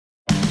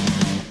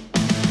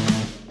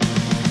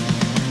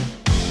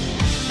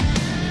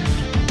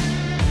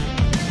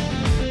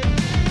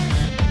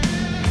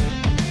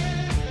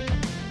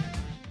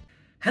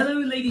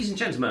ladies and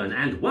gentlemen,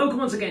 and welcome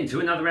once again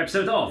to another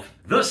episode of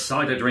The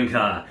Cider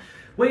Drinker.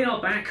 We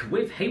are back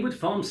with Haywood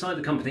Farm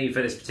Cider Company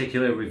for this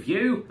particular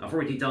review. I've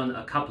already done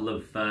a couple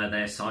of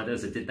their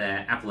ciders. I did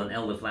their apple and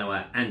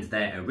elderflower and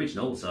their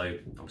original, so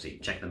obviously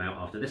check them out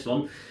after this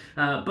one.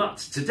 But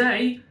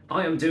today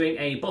I am doing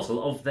a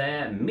bottle of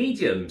their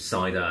medium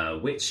cider,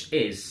 which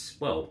is,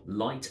 well,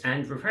 light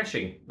and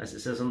refreshing, as it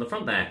says on the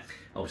front there.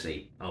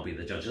 Obviously, I'll be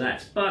the judge of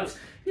that. But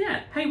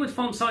yeah, Haywood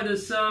Farm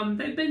ciders,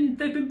 they've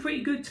been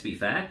pretty good, to be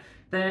fair.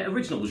 Their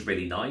original was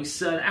really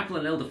nice. Apple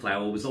and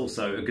elderflower was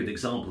also a good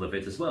example of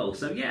it as well.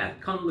 So yeah,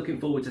 kind of looking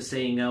forward to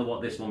seeing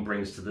what this one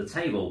brings to the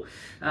table.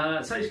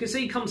 So as you can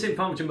see, it comes in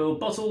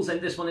 500ml bottles,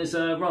 and this one is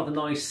a rather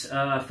nice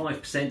 5%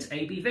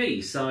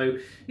 ABV. So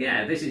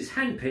yeah, this is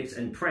hand-picked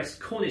and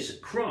pressed Cornish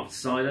craft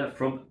cider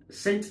from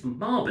St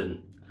Marben,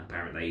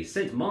 apparently.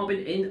 St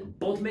Marben in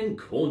Bodmin,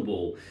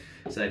 Cornwall.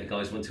 So if you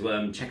guys want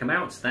to check them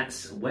out,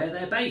 that's where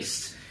they're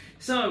based.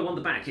 So on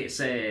the back it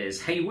says,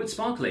 Haywood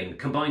Sparkling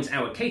combines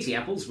our Katie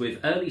apples with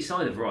early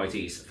cider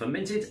varieties,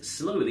 fermented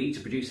slowly to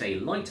produce a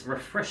light,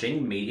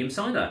 refreshing medium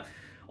cider.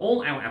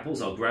 All our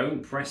apples are grown,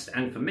 pressed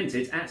and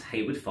fermented at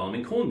Haywood Farm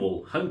in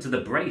Cornwall, home to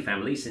the Bray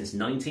family since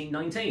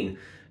 1919.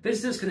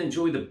 Visitors can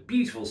enjoy the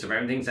beautiful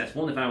surroundings at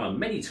one of our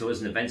many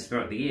tours and events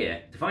throughout the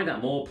year. To find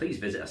out more, please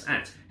visit us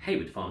at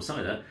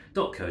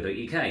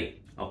haywoodfarmcider.co.uk.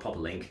 I'll pop a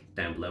link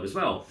down below as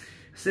well.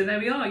 So there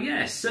we are,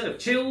 yes,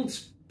 served chilled,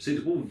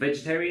 suitable for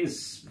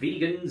vegetarians,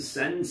 vegans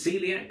and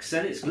celiacs,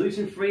 and it's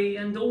gluten-free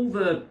and all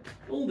the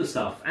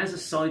stuff, as a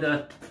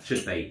cider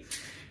should be.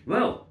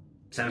 Well,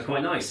 sounds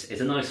quite nice. It's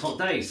a nice hot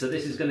day, so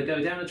this is going to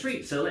go down a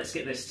treat. So let's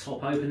get this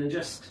top open and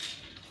just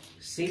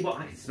see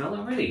what I can smell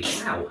already.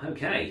 Wow,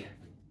 okay.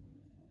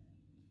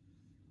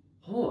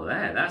 Oh,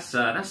 there, that's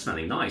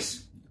smelling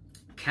nice.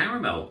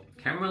 Caramel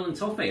and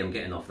toffee I'm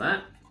getting off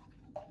that.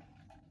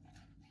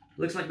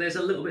 Looks like there's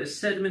a little bit of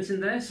sediment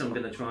in there, so I'm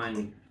going to try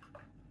and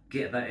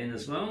get that in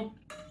as well.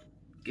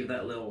 Give that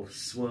a little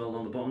swirl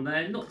on the bottom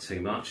there. Not too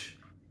much.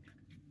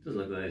 Doesn't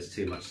look like there's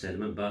too much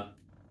sediment, but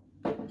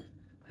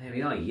there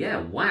we are.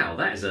 Yeah, wow,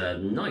 that is a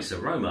nice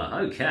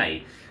aroma.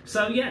 Okay,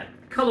 so yeah,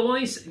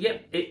 colour-wise,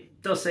 yep,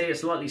 it does say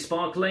it's slightly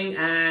sparkling,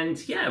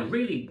 and yeah,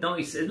 really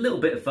nice. A little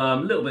bit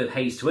of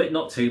haze to it,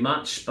 not too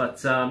much,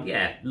 but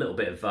yeah, a little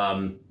bit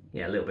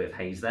of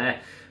haze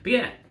there. But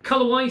yeah,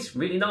 colour-wise,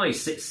 really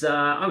nice. It's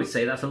I would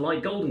say that's a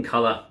light golden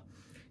colour.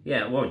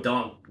 Yeah, well,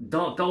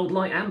 dark gold,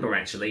 light amber,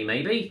 actually,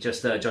 maybe,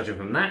 just judging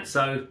from that.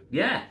 So,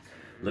 yeah,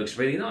 looks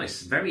really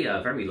nice. Very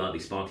lightly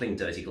sparkling,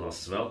 dirty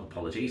glass as well,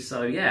 apologies.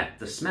 So, yeah,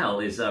 the smell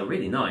is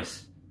really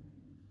nice.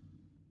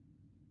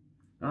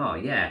 Oh,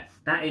 yeah,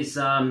 that is,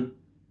 I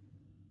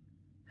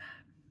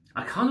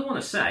kind of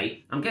want to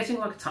say, I'm getting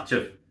like a touch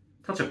of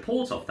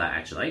port off that,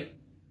 actually.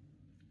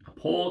 A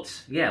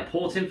port, yeah,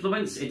 port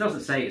influence. It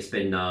doesn't say it's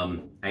been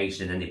aged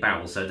in any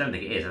barrel, so I don't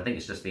think it is. I think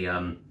it's just the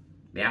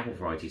apple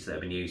varieties that have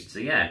been used. So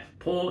yeah,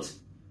 port,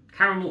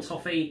 caramel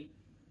toffee,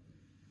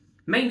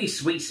 mainly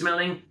sweet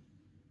smelling.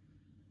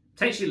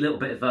 Potentially a little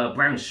bit of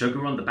brown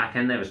sugar on the back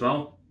end there as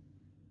well.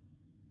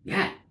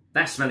 Yeah,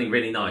 that's smelling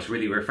really nice,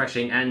 really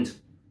refreshing and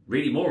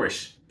really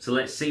moreish. So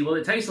let's see what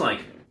it tastes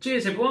like.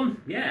 Cheers everyone.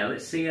 Yeah,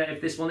 let's see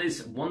if this one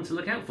is one to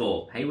look out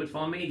for. Haywood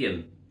Farm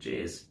Medium.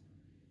 Cheers.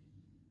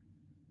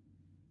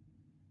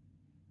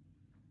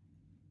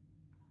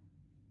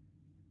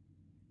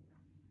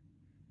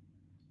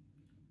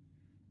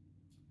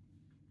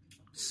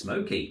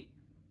 Smoky.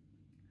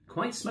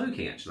 Quite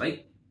smoky,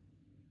 actually.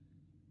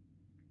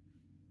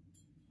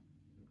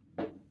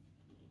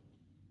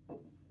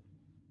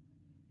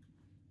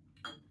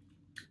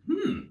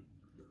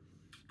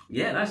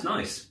 Yeah, that's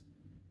nice.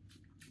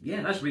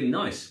 Yeah, that's really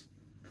nice.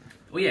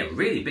 Oh yeah,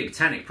 really big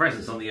tannic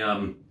presence on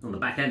the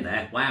back end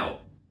there. Wow.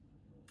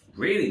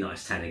 Really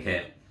nice tannic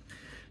hit.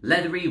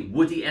 Leathery,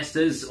 woody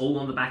esters all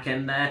on the back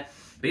end there.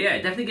 But yeah,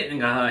 definitely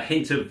getting a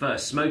hint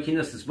of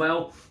smokiness as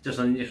well, just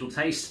on the initial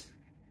taste.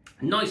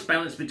 Nice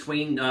balance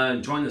between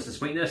dryness and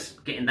sweetness,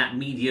 getting that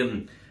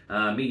medium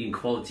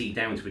quality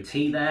down to a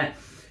T there.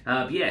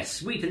 But yeah,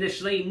 sweet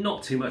initially,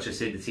 not too much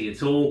acidity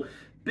at all.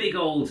 Big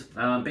old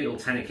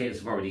tannic hit,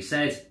 as I've already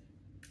said.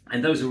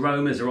 And those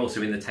aromas are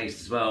also in the taste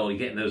as well. You're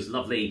getting those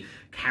lovely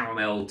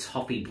caramel,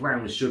 toffee,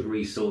 brown,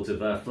 sugary sort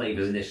of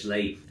flavours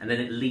initially, and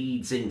then it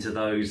leads into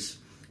those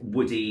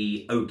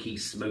woody, oaky,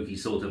 smoky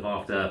sort of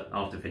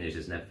after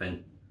finishes and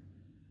everything.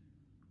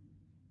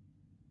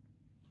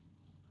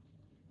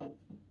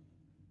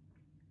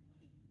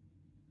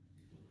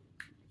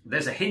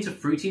 There's a hint of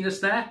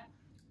fruitiness there.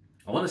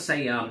 I want to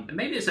say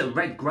maybe it's a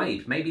red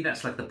grape. Maybe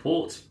that's like the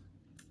port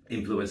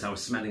influence I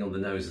was smelling on the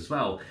nose as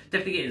well.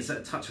 Definitely getting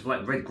a touch of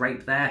like red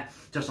grape there,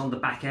 just on the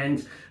back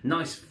end.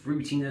 Nice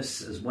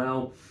fruitiness as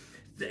well.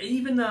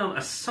 Even a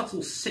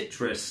subtle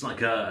citrus,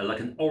 like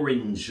an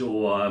orange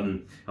or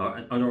an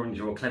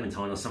orange or a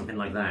clementine or something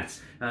like that.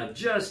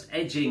 Just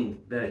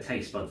edging the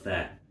taste buds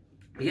there.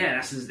 But yeah,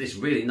 it's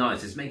really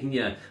nice. It's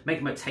making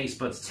my taste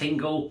buds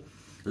tingle.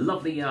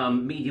 Lovely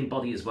medium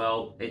body as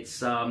well.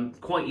 It's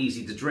quite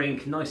easy to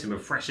drink, nice and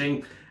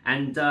refreshing,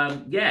 And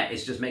yeah,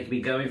 it's just making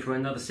me go in for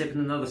another sip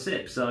and another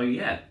sip. So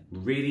yeah,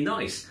 really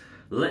nice.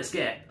 Let's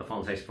get a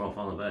final taste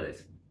profile and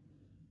verdict.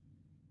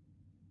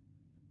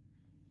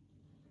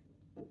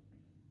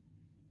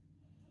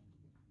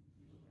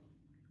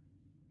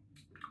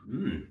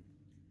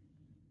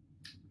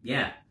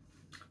 Yeah,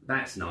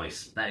 that's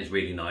nice. That is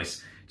really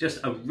nice. Just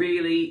a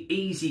really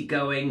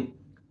easygoing,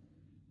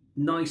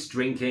 nice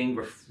drinking,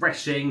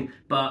 refreshing,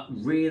 but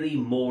really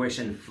moorish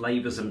and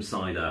flavoursome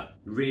cider.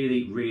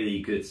 Really,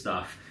 really good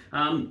stuff.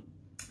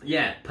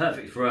 Yeah,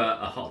 perfect for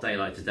a hot day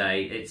like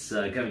today. It's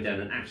going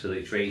down an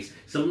absolute treat.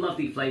 Some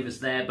lovely flavours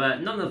there,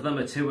 but none of them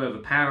are too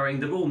overpowering.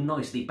 They're all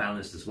nicely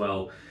balanced as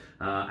well.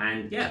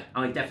 And yeah,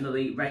 I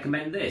definitely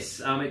recommend this.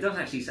 It does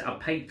actually say I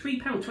paid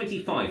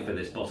 £3.25 for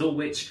this bottle,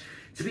 which,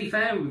 to be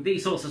fair, with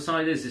these sorts of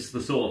ciders, it's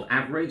the sort of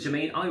average. I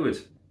mean, I would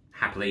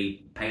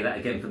happily pay that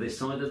again for this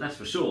cider, that's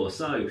for sure.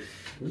 So,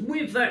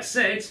 with that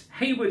said,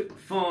 Haywood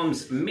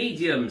Farms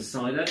Medium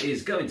Cider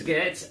is going to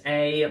get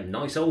a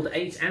nice old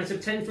 8 out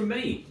of 10 from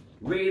me.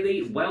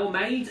 Really well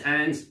made,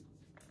 and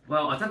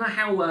well, I don't know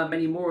how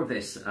many more of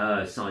this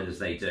ciders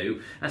they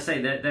do. I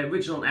say the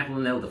original apple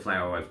and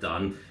elderflower I've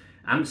done.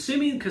 I'm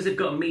assuming because they've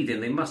got a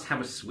medium, they must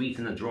have a sweet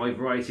and a dry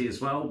variety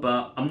as well,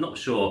 but I'm not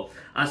sure.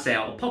 I say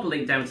I'll pop a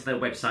link down to their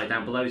website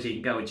down below so you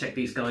can go and check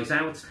these guys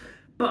out.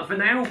 But for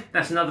now,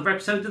 that's another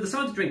episode of the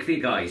Cider Drink for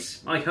you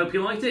guys. I hope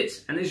you liked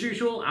it, and as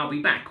usual, I'll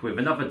be back with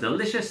another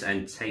delicious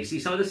and tasty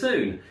cider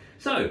soon.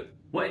 So,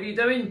 whatever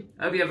you're doing,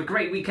 hope you have a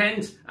great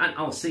weekend, and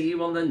I'll see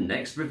you on the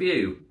next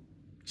review.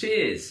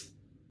 Cheers!